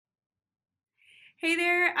Hey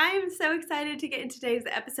there, I am so excited to get into today's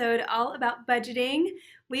episode all about budgeting.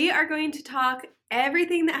 We are going to talk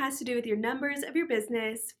everything that has to do with your numbers of your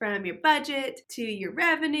business, from your budget to your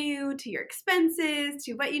revenue to your expenses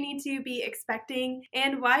to what you need to be expecting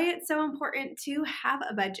and why it's so important to have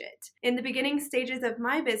a budget. In the beginning stages of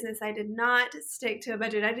my business, I did not stick to a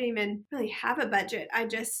budget. I didn't even really have a budget. I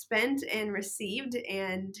just spent and received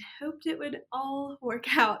and hoped it would all work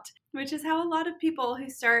out, which is how a lot of people who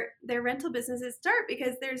start their rental businesses start,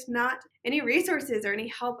 because there's not any resources or any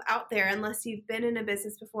help out there unless you've been in a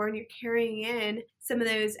business before and you're carrying in some of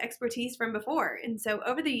those expertise from before. And so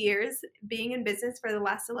over the years, being in business for the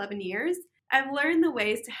last 11 years, I've learned the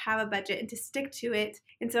ways to have a budget and to stick to it.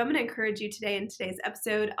 And so I'm going to encourage you today in today's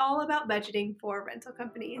episode all about budgeting for rental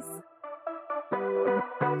companies.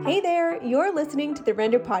 Hey there, you're listening to the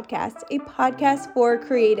Render Podcast, a podcast for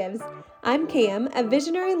creatives. I'm Cam, a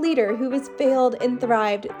visionary leader who has failed and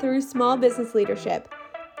thrived through small business leadership.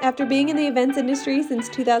 After being in the events industry since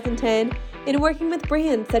 2010 and working with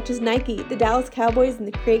brands such as Nike, the Dallas Cowboys, and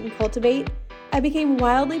the Create and Cultivate, I became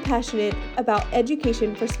wildly passionate about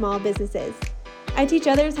education for small businesses. I teach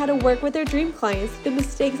others how to work with their dream clients, the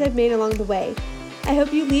mistakes I've made along the way. I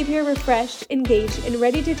hope you leave here refreshed, engaged, and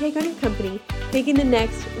ready to take on your company, making the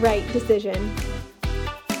next right decision.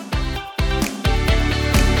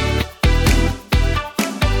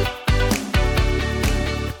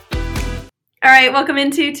 All right, welcome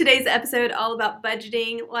into today's episode all about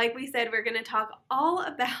budgeting. Like we said, we're going to talk all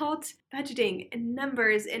about budgeting and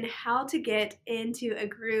numbers and how to get into a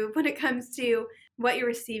groove when it comes to what you're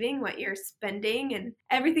receiving, what you're spending, and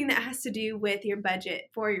everything that has to do with your budget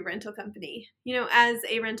for your rental company. You know, as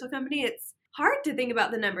a rental company, it's hard to think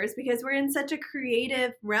about the numbers because we're in such a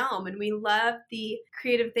creative realm and we love the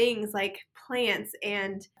creative things like plants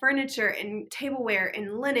and furniture and tableware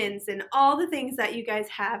and linens and all the things that you guys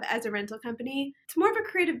have as a rental company. It's more of a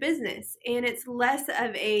creative business and it's less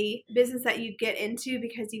of a business that you get into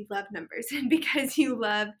because you love numbers and because you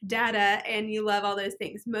love data and you love all those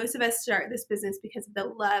things. Most of us start this business because of the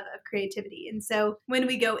love of creativity. And so when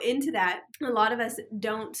we go into that, a lot of us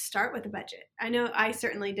don't start with a budget. I know I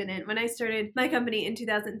certainly didn't. When I started my company in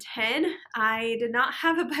 2010, I did not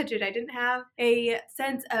have a budget. I didn't have a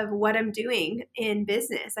sense of what I'm doing in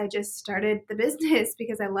business. I just started the business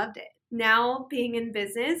because I loved it. Now, being in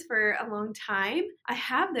business for a long time, I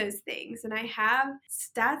have those things and I have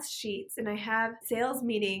stats sheets and I have sales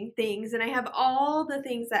meeting things and I have all the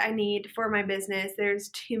things that I need for my business. There's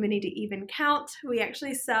too many to even count. We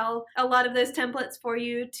actually sell a lot of those templates for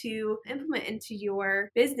you to implement into your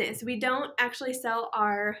business. We don't actually sell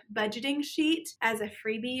our budgeting sheet as a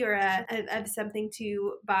freebie or of something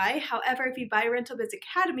to buy. However, if you buy Rental Biz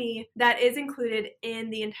Academy, that is included in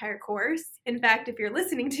the entire course. In fact, if you're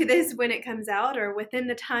listening to this when it comes out or within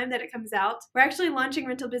the time that it comes out, we're actually launching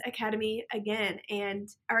Rental Biz Academy again and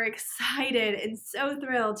are excited and so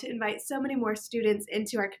thrilled to invite so many more students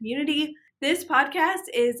into our community. This podcast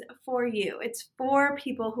is for you. It's for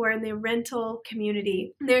people who are in the rental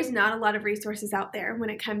community. There's not a lot of resources out there when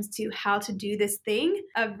it comes to how to do this thing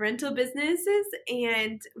of rental businesses,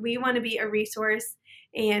 and we want to be a resource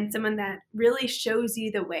and someone that really shows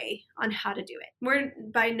you the way on how to do it. We're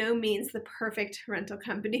by no means the perfect rental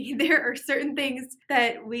company. There are certain things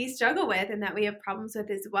that we struggle with and that we have problems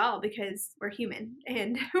with as well because we're human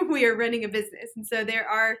and we are running a business. And so there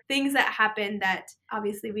are things that happen that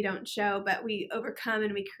obviously we don't show, but we overcome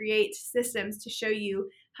and we create systems to show you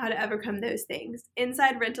how to overcome those things.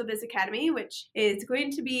 Inside Rental Biz Academy, which is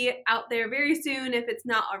going to be out there very soon if it's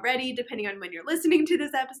not already, depending on when you're listening to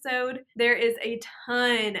this episode, there is a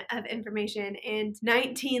ton of information and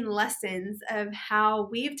 19 lessons of how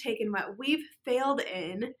we've taken what we've failed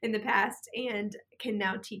in the past and can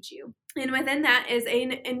now teach you. And within that is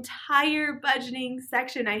an entire budgeting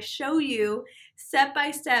section. I show you step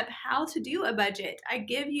by step how to do a budget. I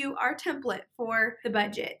give you our template for the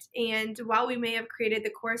budget. And while we may have created the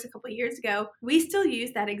course a couple of years ago, we still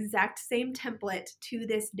use that exact same template to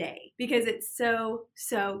this day because it's so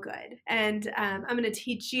good. And I'm going to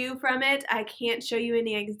teach you from it. I can't show you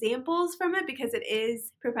any examples from it because it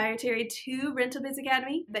is proprietary to Rental Biz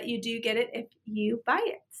Academy, but you do get it if you buy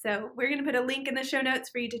it. So we're going to put a link in the show notes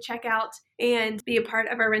for you to check out and be a part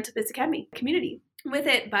of our Rental Biz Academy community. With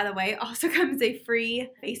it, by the way, also comes a free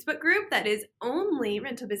Facebook group that is only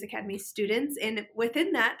Rental Biz Academy students. And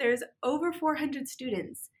within that, there's over 400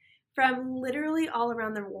 students from literally all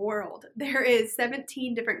around the world. There is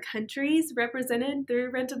 17 different countries represented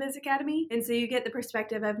through Rental Biz Academy. And so you get the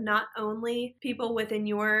perspective of not only people within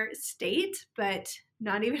your state, but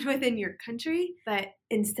not even within your country, but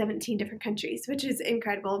in 17 different countries, which is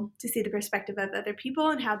incredible to see the perspective of other people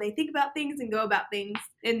and how they think about things and go about things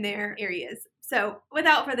in their areas. So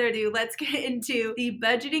without further ado, let's get into the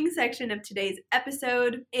budgeting section of today's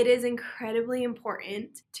episode. It is incredibly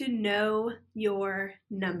important to know your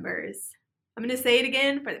numbers. I'm going to say it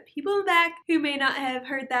again for the people in the back who may not have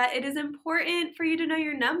heard that. It is important for you to know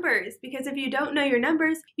your numbers, because if you don't know your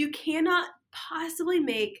numbers, you cannot possibly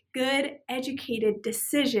make good, educated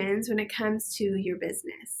decisions when it comes to your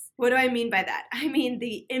business. What do I mean by that? I mean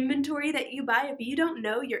the inventory that you buy. If you don't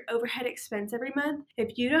know your overhead expense every month,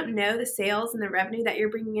 if you don't know the sales and the revenue that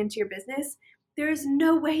you're bringing into your business, there is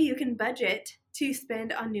no way you can budget to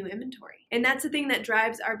spend on new inventory. And that's the thing that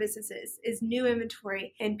drives our businesses, is new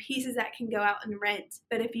inventory and pieces that can go out and rent.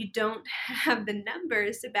 But if you don't have the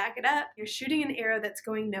numbers to back it up, you're shooting an arrow that's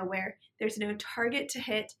going nowhere. There's no target to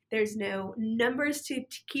hit. There's no numbers to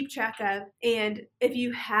keep track of. And if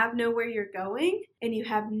you have nowhere you're going and you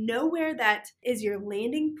have nowhere that is your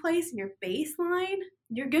landing place and your baseline,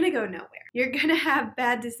 you're going to go nowhere. You're going to have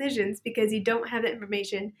bad decisions because you don't have the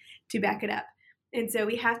information to back it up. And so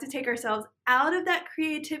we have to take ourselves out of that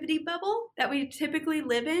creativity bubble that we typically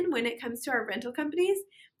live in when it comes to our rental companies.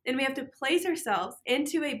 And we have to place ourselves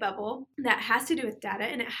into a bubble that has to do with data,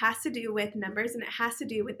 and it has to do with numbers, and it has to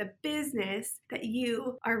do with the business that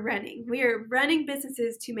you are running. We are running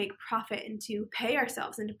businesses to make profit and to pay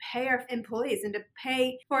ourselves and to pay our employees and to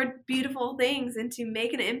pay for beautiful things and to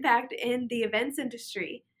make an impact in the events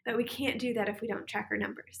industry. But we can't do that if we don't track our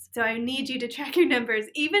numbers. So I need you to track your numbers,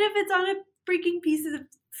 even if it's on a freaking pieces of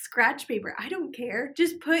scratch paper. I don't care.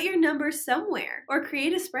 Just put your numbers somewhere or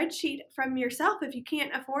create a spreadsheet from yourself. If you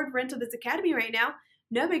can't afford Rental Biz Academy right now,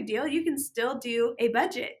 no big deal. You can still do a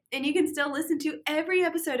budget and you can still listen to every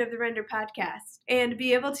episode of the Render podcast and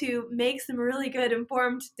be able to make some really good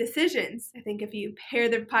informed decisions. I think if you pair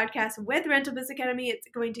the podcast with Rental Biz Academy, it's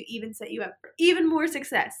going to even set you up for even more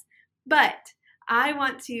success. But I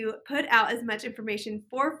want to put out as much information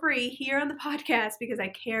for free here on the podcast because I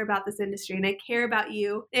care about this industry and I care about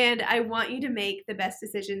you, and I want you to make the best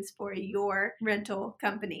decisions for your rental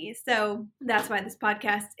company. So that's why this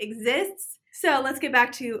podcast exists. So let's get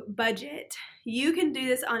back to budget. You can do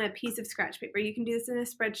this on a piece of scratch paper. You can do this in a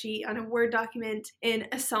spreadsheet, on a Word document, in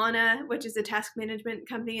Asana, which is a task management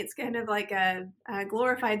company. It's kind of like a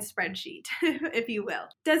glorified spreadsheet, if you will.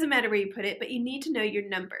 Doesn't matter where you put it, but you need to know your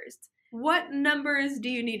numbers. What numbers do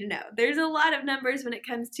you need to know? There's a lot of numbers when it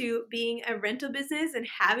comes to being a rental business and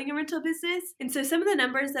having a rental business. And so some of the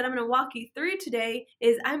numbers that I'm going to walk you through today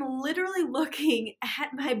is I'm literally looking at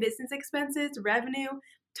my business expenses, revenue,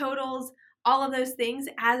 totals, all of those things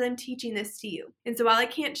as I'm teaching this to you. And so while I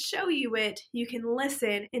can't show you it, you can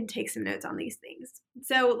listen and take some notes on these things.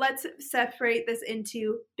 So let's separate this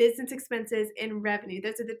into business expenses and revenue.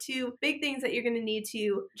 Those are the two big things that you're going to need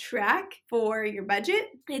to track for your budget.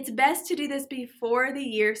 It's best to do this before the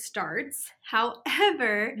year starts.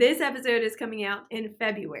 However, this episode is coming out in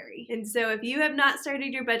February. And so if you have not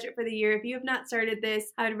started your budget for the year, if you have not started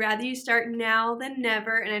this, I'd rather you start now than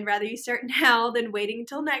never. And I'd rather you start now than waiting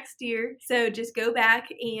until next year. So just go back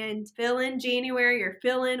and fill in January or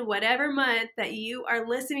fill in whatever month that you are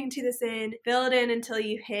listening to this in, fill it in until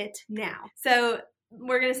you hit now. So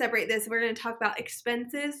we're going to separate this. We're going to talk about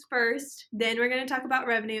expenses first, then we're going to talk about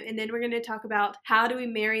revenue, and then we're going to talk about how do we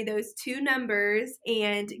marry those two numbers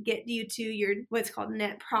and get you to your what's called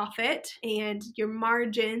net profit and your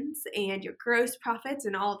margins and your gross profits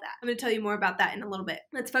and all of that. I'm going to tell you more about that in a little bit.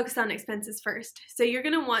 Let's focus on expenses first. So you're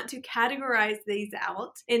going to want to categorize these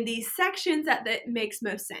out in these sections that makes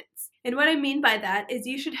most sense. And what I mean by that is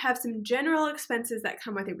you should have some general expenses that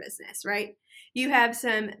come with your business, right? You have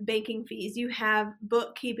some banking fees, you have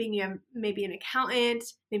bookkeeping, you have maybe an accountant,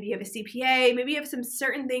 maybe you have a CPA, maybe you have some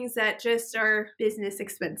certain things that just are business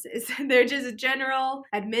expenses. They're just general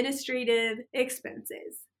administrative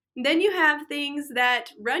expenses. Then you have things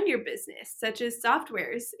that run your business, such as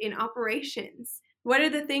softwares and operations. What are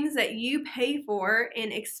the things that you pay for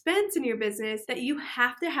and expense in your business that you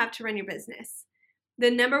have to run your business?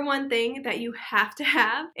 The number one thing that you have to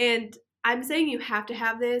have, and I'm saying you have to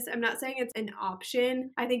have this. I'm not saying it's an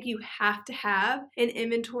option. I think you have to have an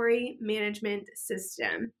inventory management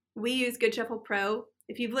system. We use Good Shuffle Pro.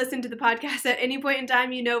 If you've listened to the podcast at any point in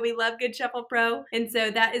time, you know we love Good Shuffle Pro. And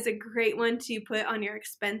so that is a great one to put on your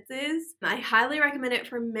expenses. I highly recommend it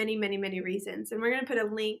for many, many, many reasons. And we're going to put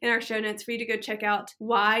a link in our show notes for you to go check out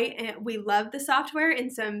why we love the software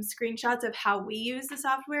and some screenshots of how we use the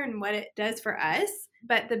software and what it does for us.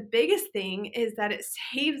 But the biggest thing is that it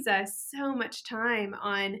saves us so much time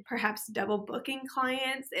on perhaps double booking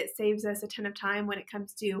clients. It saves us a ton of time when it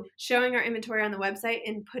comes to showing our inventory on the website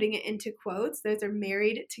and putting it into quotes. Those are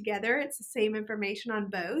married together. It's the same information on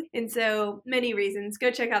both. And so many reasons. Go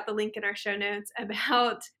check out the link in our show notes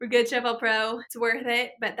about Good Shuffle Pro. It's worth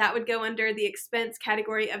it, but that would go under the expense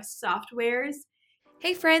category of softwares.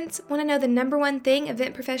 Hey friends, want to know the number one thing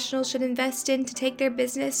event professionals should invest in to take their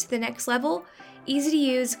business to the next level? Easy to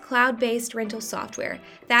use, cloud-based rental software.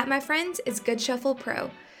 That, my friends, is Good Shuffle Pro.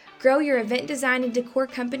 Grow your event design and decor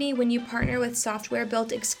company when you partner with software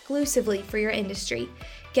built exclusively for your industry.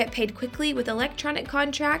 Get paid quickly with electronic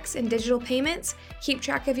contracts and digital payments, keep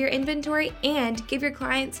track of your inventory, and give your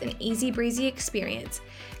clients an easy breezy experience.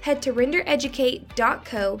 Head to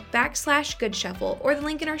rendereducate.co/GoodShuffle or the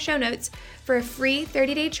link in our show notes for a free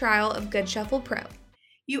 30-day trial of Good Shuffle Pro.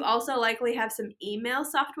 You also likely have some email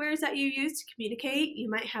softwares that you use to communicate. You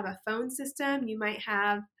might have a phone system. You might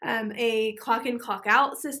have a clock in, clock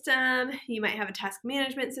out system. You might have a task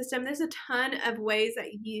management system. There's a ton of ways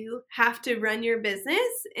that you have to run your business,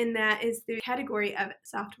 and that is the category of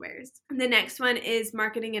softwares. The next one is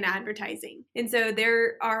marketing and advertising. And so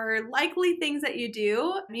there are likely things that you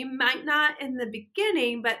do. You might not in the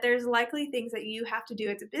beginning, but there's likely things that you have to do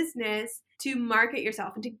as a business to market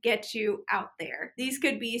yourself and to get you out there. These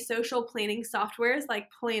could be social planning softwares like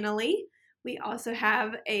Planoly. We also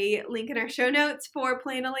have a link in our show notes for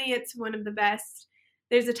Planoly. It's one of the best.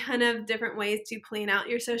 There's a ton of different ways to plan out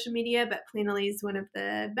your social media, but Planoly is one of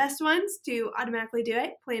the best ones to automatically do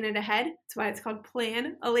it. Plan it ahead. That's why it's called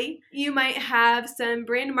Planoly. You might have some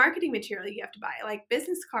brand marketing material you have to buy, like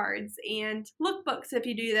business cards and lookbooks if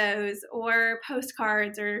you do those, or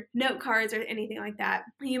postcards or note cards or anything like that.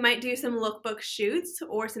 You might do some lookbook shoots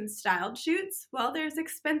or some styled shoots. Well, there's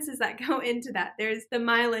expenses that go into that. There's the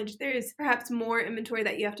mileage. There's perhaps more inventory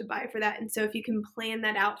that you have to buy for that. And so if you can plan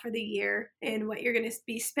that out for the year and what you're going to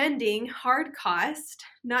be spending, hard cost,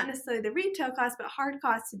 not necessarily the retail cost, but hard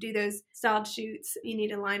cost to do those styled shoots, you need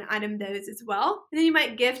to line item those as well. And then you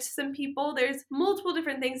might gift some people. There's multiple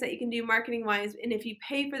different things that you can do marketing wise, and if you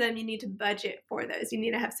pay for them, you need to budget for those. You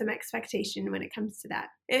need to have some expectation when it comes to that.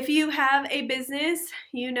 If you have a business,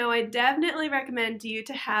 you know I definitely recommend you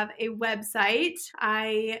to have a website.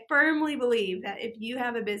 I firmly believe that if you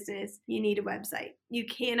have a business, you need a website. You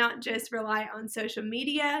cannot just rely on social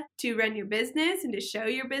media to run your business and to show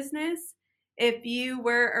your business. If you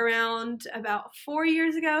were around about 3 or 4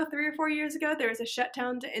 years ago, there was a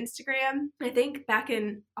shutdown to Instagram. I think back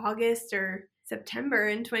in August or September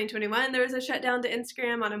in 2021, there was a shutdown to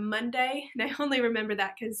Instagram on a Monday. And I only remember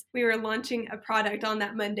that because we were launching a product on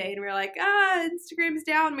that Monday and we were like, Instagram's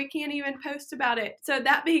down. We can't even post about it. So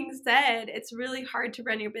that being said, it's really hard to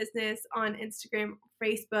run your business on Instagram,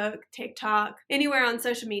 Facebook, TikTok, anywhere on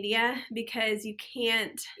social media because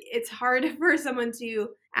it's hard for someone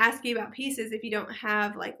to ask you about pieces if you don't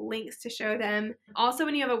have like links to show them. Also,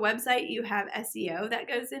 when you have a website, you have SEO that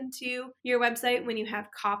goes into your website. When you have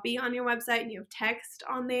copy on your website and you have text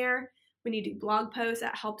on there, when you do blog posts,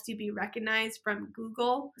 that helps you be recognized from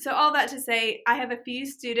Google. So all that to say, I have a few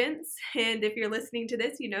students, and if you're listening to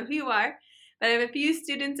this, you know who you are. But I have a few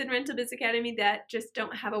students in Rental Biz Academy that just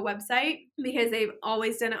don't have a website because they've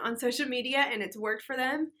always done it on social media and it's worked for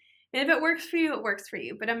them. And if it works for you, it works for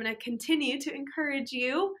you. But I'm going to continue to encourage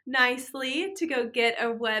you nicely to go get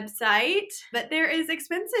a website. But there is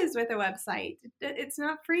expenses with a website. It's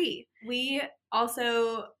not free. We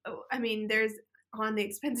also, there's on the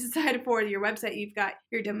expensive side for your website, you've got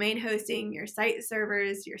your domain hosting, your site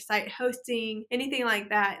servers, your site hosting, anything like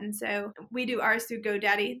that. And so we do ours through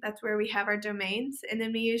GoDaddy. That's where we have our domains. And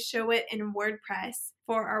then we use Showit and WordPress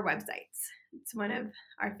for our websites. It's one of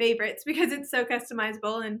our favorites because it's so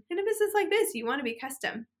customizable, and in a business like this, you want to be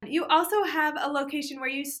custom. You also have a location where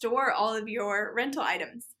you store all of your rental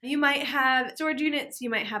items. You might have storage units, you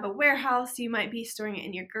might have a warehouse, you might be storing it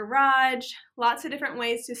in your garage, lots of different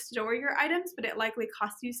ways to store your items, but it likely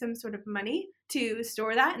costs you some sort of money to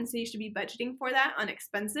store that, and so you should be budgeting for that on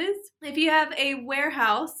expenses. If you have a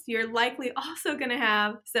warehouse, you're likely also going to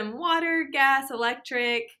have some water, gas,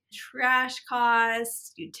 electric, trash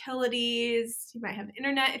costs, utilities. You might have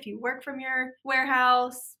internet if you work from your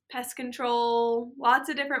warehouse, pest control, lots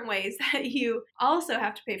of different ways that you also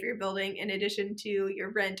have to pay for your building in addition to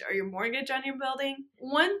your rent or your mortgage on your building.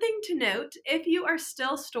 One thing to note, if you are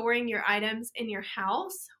still storing your items in your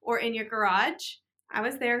house or in your garage, I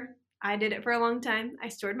was there. I did it for a long time. I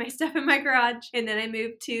stored my stuff in my garage, and then I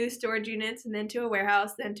moved to storage units, and then to a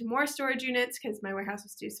warehouse, then to more storage units because my warehouse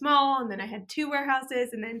was too small, and then I had 2 warehouses,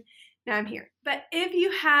 and then now I'm here. But if you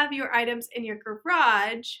have your items in your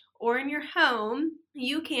garage or in your home,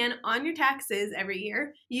 you can, on your taxes every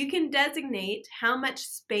year, you can designate how much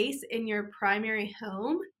space in your primary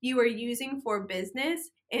home you are using for business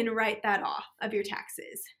and write that off of your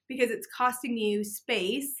taxes because it's costing you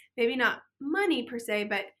space, maybe not money per se,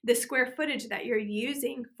 but the square footage that you're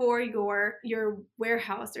using for your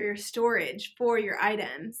warehouse or your storage for your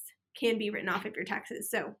items can be written off of your taxes.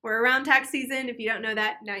 So we're around tax season. If you don't know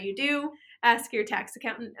that, now you do. Ask your tax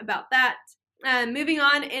accountant about that. Moving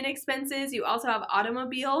on in expenses, you also have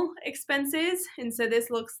automobile expenses. And so this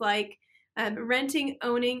looks like renting,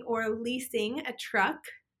 owning, or leasing a truck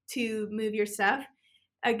to move your stuff.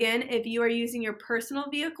 Again, if you are using your personal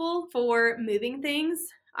vehicle for moving things,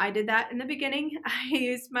 I did that in the beginning. I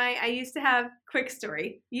used to have, quick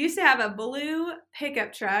story, used to have a blue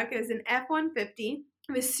pickup truck. It was an F-150.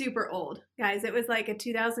 It was super old, guys. It was like a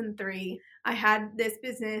 2003. I had this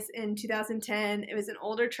business in 2010. It was an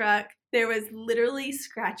older truck. There was literally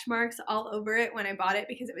scratch marks all over it when I bought it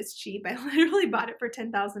because it was cheap. I literally bought it for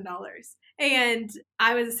 $10,000. And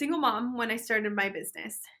I was a single mom when I started my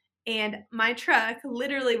business. And my truck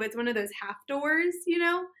literally was one of those half doors,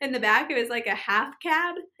 in the back. It was like a half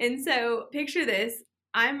cab. And so picture this.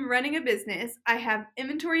 I'm running a business. I have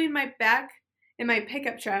inventory in my back in my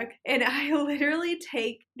pickup truck, and I literally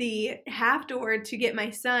take the half door to get my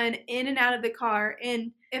son in and out of the car.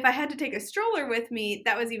 And if I had to take a stroller with me,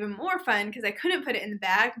 that was even more fun because I couldn't put it in the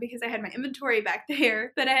back because I had my inventory back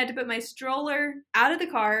there. But I had to put my stroller out of the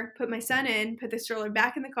car, put my son in, put the stroller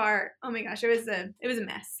back in the car. Oh my gosh, it was a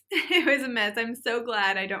mess. It was a mess. I'm so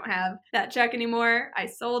glad I don't have that truck anymore. I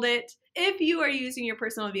sold it. If you are using your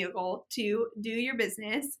personal vehicle to do your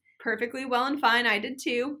business, perfectly well and fine. I did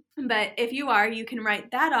too. But if you are, you can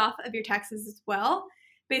write that off of your taxes as well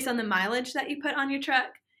based on the mileage that you put on your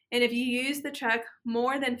truck. And if you use the truck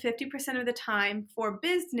more than 50% of the time for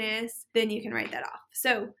business, then you can write that off.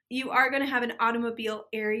 So you are going to have an automobile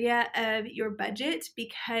area of your budget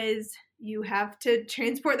because you have to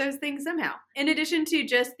transport those things somehow. In addition to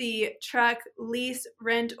just the truck lease,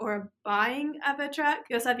 rent, or buying of a truck,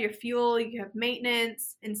 you also have your fuel, you have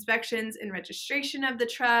maintenance, inspections and registration of the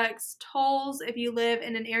trucks, tolls if you live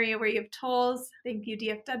in an area where you have tolls. Thank you,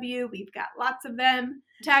 DFW. We've got lots of them.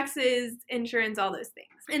 Taxes, insurance, all those things.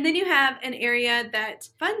 And then you have an area that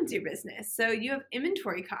funds your business. So you have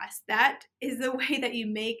inventory costs. That is the way that you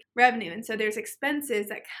make revenue. And so there's expenses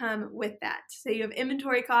that come with that. So you have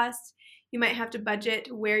inventory costs. You might have to budget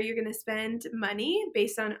where you're going to spend money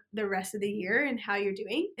based on the rest of the year and how you're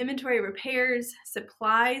doing. Inventory repairs,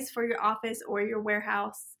 supplies for your office or your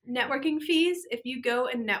warehouse. Networking fees, if you go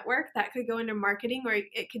and network, that could go under marketing or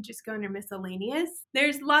it could just go under miscellaneous.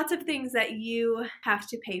 There's lots of things that you have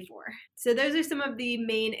to pay for. So those are some of the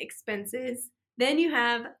main expenses. Then you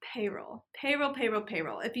have payroll. Payroll.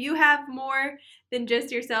 If you have more than just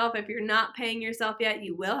yourself, if you're not paying yourself yet,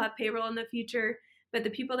 you will have payroll in the future. But the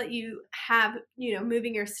people that you have,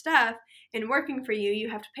 moving your stuff and working for you, you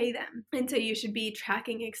have to pay them. And so you should be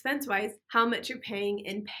tracking expense-wise how much you're paying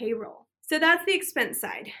in payroll. So that's the expense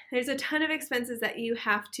side. There's a ton of expenses that you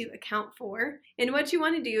have to account for. And what you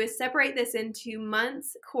want to do is separate this into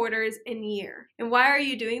months, quarters, and year. And why are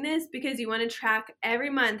you doing this? Because you want to track every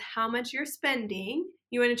month how much you're spending.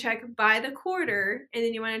 You want to track by the quarter, and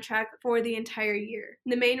then you want to track for the entire year.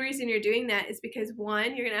 And the main reason you're doing that is because,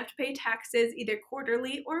 one, you're going to have to pay taxes either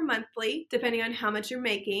quarterly or monthly, depending on how much you're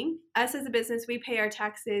making. Us as a business, we pay our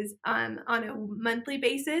taxes on a monthly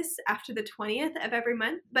basis after the 20th of every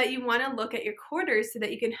month. But you want to look at your quarters so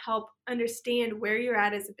that you can help understand where you're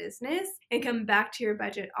at as a business and come back to your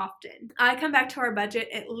budget often. I come back to our budget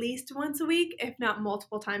at least once a week, if not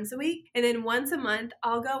multiple times a week. And then once a month,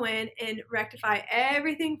 I'll go in and rectify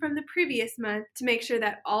everything from the previous month to make sure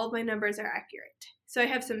that all of my numbers are accurate. So I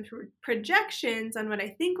have some projections on what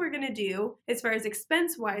I think we're going to do as far as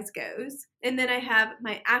expense-wise goes. And then I have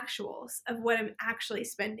my actuals of what I'm actually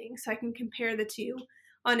spending so I can compare the two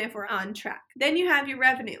on if we're on track. Then you have your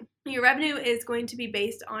revenue. Your revenue is going to be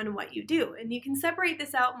based on what you do, and you can separate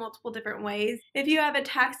this out multiple different ways. If you have a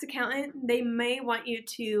tax accountant, they may want you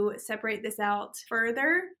to separate this out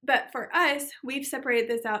further, but for us, we've separated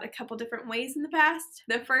this out a couple different ways in the past.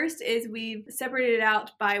 The first is we've separated it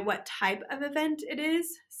out by what type of event it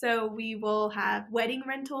is. So we will have wedding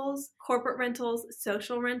rentals, corporate rentals,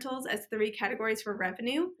 social rentals as 3 categories for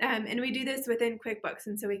revenue, and we do this within QuickBooks,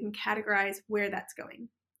 and so we can categorize where that's going.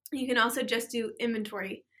 You can also just do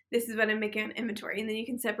inventory. This is what I'm making on inventory. And then you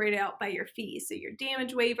can separate it out by your fees. So your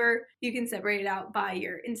damage waiver, you can separate it out by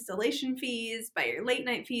your installation fees, by your late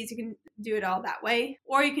night fees. You can do it all that way.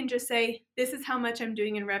 Or you can just say, this is how much I'm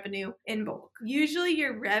doing in revenue in bulk. Usually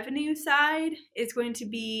your revenue side is going to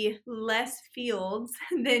be less fields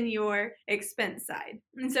than your expense side.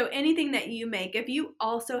 And so anything that you make, if you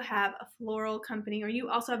also have a floral company, or you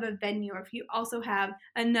also have a venue, or if you also have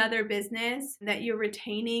another business that you're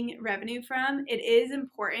retaining revenue from, it is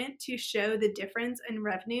important to show the difference in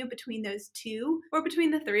revenue between those 2 or between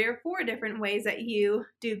the 3 or 4 different ways that you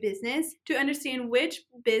do business to understand which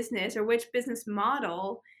business or which business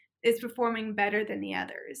model is performing better than the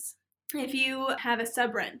others. If you have a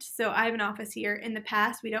sub-rent, so I have an office here. In the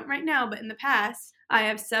past, we don't right now, but in the past, I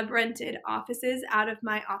have sub-rented offices out of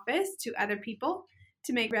my office to other people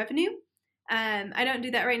to make revenue. I don't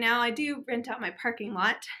do that right now. I do rent out my parking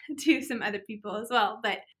lot to some other people as well,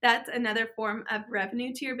 but that's another form of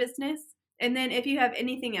revenue to your business. And then if you have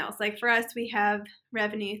anything else, like for us, we have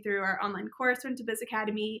revenue through our online course, Rent to Biz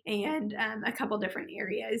Academy, and a couple different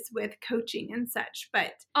areas with coaching and such.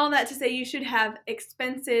 But all that to say, you should have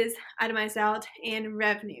expenses itemized out and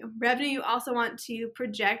revenue. Revenue, you also want to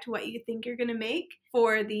project what you think you're going to make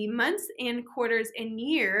for the months and quarters and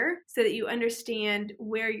year so that you understand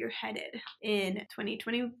where you're headed in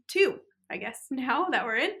 2022, I guess, now that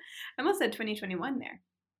we're in. I almost said 2021 there.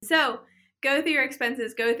 So go through your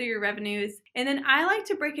expenses, go through your revenues, and then I like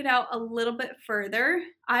to break it out a little bit further.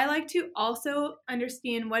 I like to also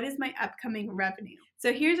understand what is my upcoming revenue.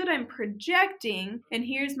 So here's what I'm projecting, and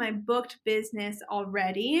here's my booked business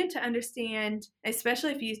already to understand,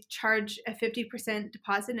 especially if you charge a 50%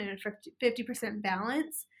 deposit and a 50%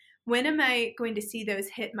 balance. When am I going to see those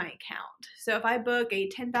hit my account? So if I book a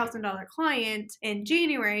 $10,000 client in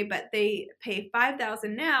January, but they pay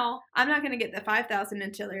 $5,000 now, I'm not going to get the $5,000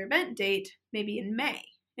 until their event date, maybe in May.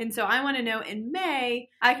 And so I want to know in May,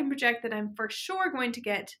 I can project that I'm for sure going to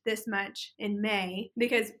get this much in May,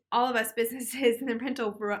 because all of us businesses in the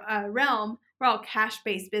rental realm, we're all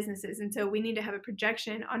cash-based businesses. And so we need to have a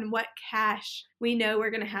projection on what cash we know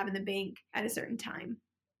we're going to have in the bank at a certain time.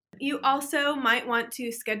 You also might want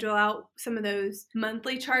to schedule out some of those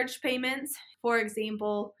monthly charge payments. For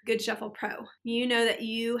example, Good Shuffle Pro. You know that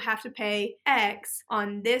you have to pay X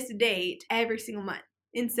on this date every single month.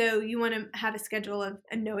 And so you want to have a schedule of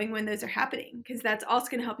knowing when those are happening, because that's also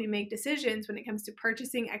going to help you make decisions when it comes to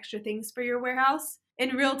purchasing extra things for your warehouse.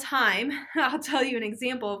 In real time, I'll tell you an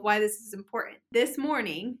example of why this is important. This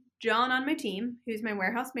morning, John on my team, who's my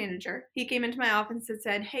warehouse manager, he came into my office and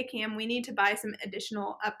said, hey, Cam, we need to buy some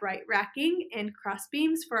additional upright racking and cross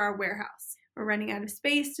beams for our warehouse. We're running out of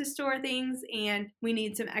space to store things and we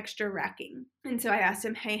need some extra racking. And so I asked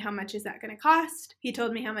him, hey, how much is that going to cost? He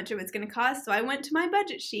told me how much it was going to cost. So I went to my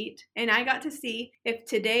budget sheet and I got to see if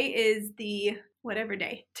today is the whatever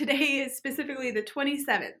day. Today is specifically the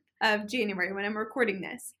 27th. Of January when I'm recording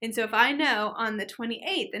this. And so if I know on the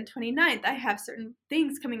 28th and 29th I have certain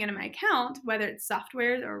things coming into my account, whether it's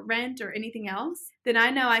software or rent or anything else, then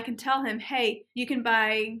I know I can tell him, hey, you can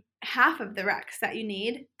buy half of the racks that you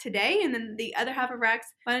need today, and then the other half of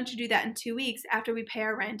racks, why don't you do that in 2 weeks after we pay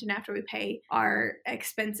our rent and after we pay our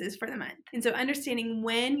expenses for the month. And so understanding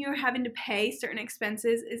when you're having to pay certain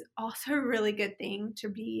expenses is also a really good thing to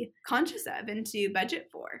be conscious of and to budget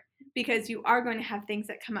for, because you are going to have things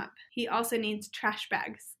that come up. He also needs trash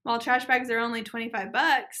bags. While trash bags are only $25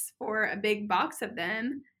 for a big box of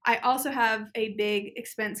them, I also have a big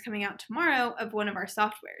expense coming out tomorrow of one of our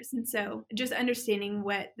softwares. And so just understanding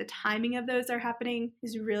what the timing of those are happening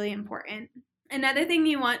is really important. Another thing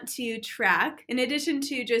you want to track, in addition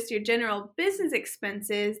to just your general business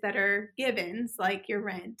expenses that are givens, like your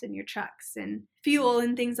rent and your trucks and fuel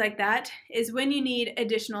and things like that, is when you need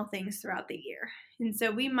additional things throughout the year. And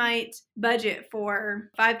so we might budget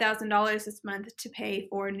for $5,000 this month to pay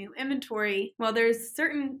for new inventory. Well, there's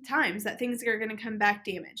certain times that things are going to come back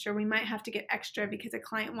damaged, or we might have to get extra because a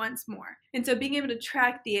client wants more. And so being able to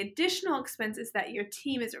track the additional expenses that your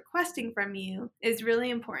team is requesting from you is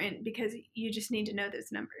really important, because you just need to know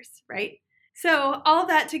those numbers, right? So all of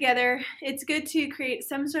that together, it's good to create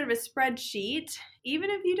some sort of a spreadsheet.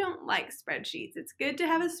 Even if you don't like spreadsheets, it's good to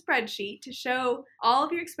have a spreadsheet to show all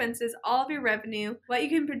of your expenses, all of your revenue, what you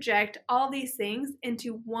can project, all these things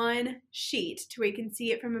into one sheet to where you can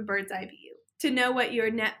see it from a bird's eye view. To know what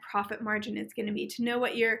your net profit margin is going to be, to know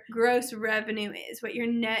what your gross revenue is, what your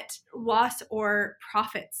net loss or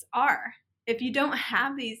profits are. If you don't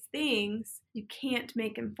have these things, you can't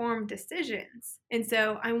make informed decisions. And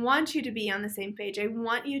so I want you to be on the same page. I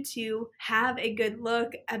want you to have a good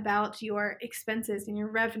look about your expenses and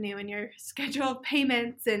your revenue and your schedule of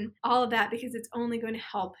payments and all of that, because it's only going to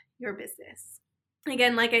help your business.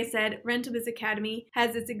 Again, like I said, Rental Biz Academy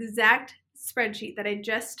has this exact spreadsheet that I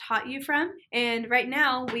just taught you from. And right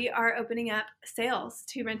now we are opening up sales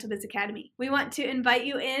to Rental Biz Academy. We want to invite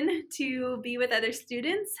you in to be with other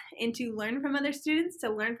students and to learn from other students, to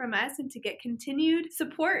learn from us, and to get continued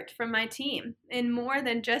support from my team in more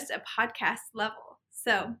than just a podcast level.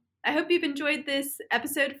 So I hope you've enjoyed this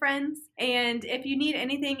episode, friends. And if you need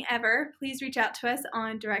anything ever, please reach out to us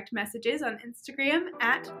on direct messages on Instagram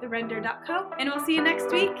at therender.co. And we'll see you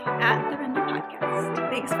next week at the Render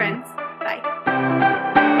Podcast. Thanks, friends. Bye.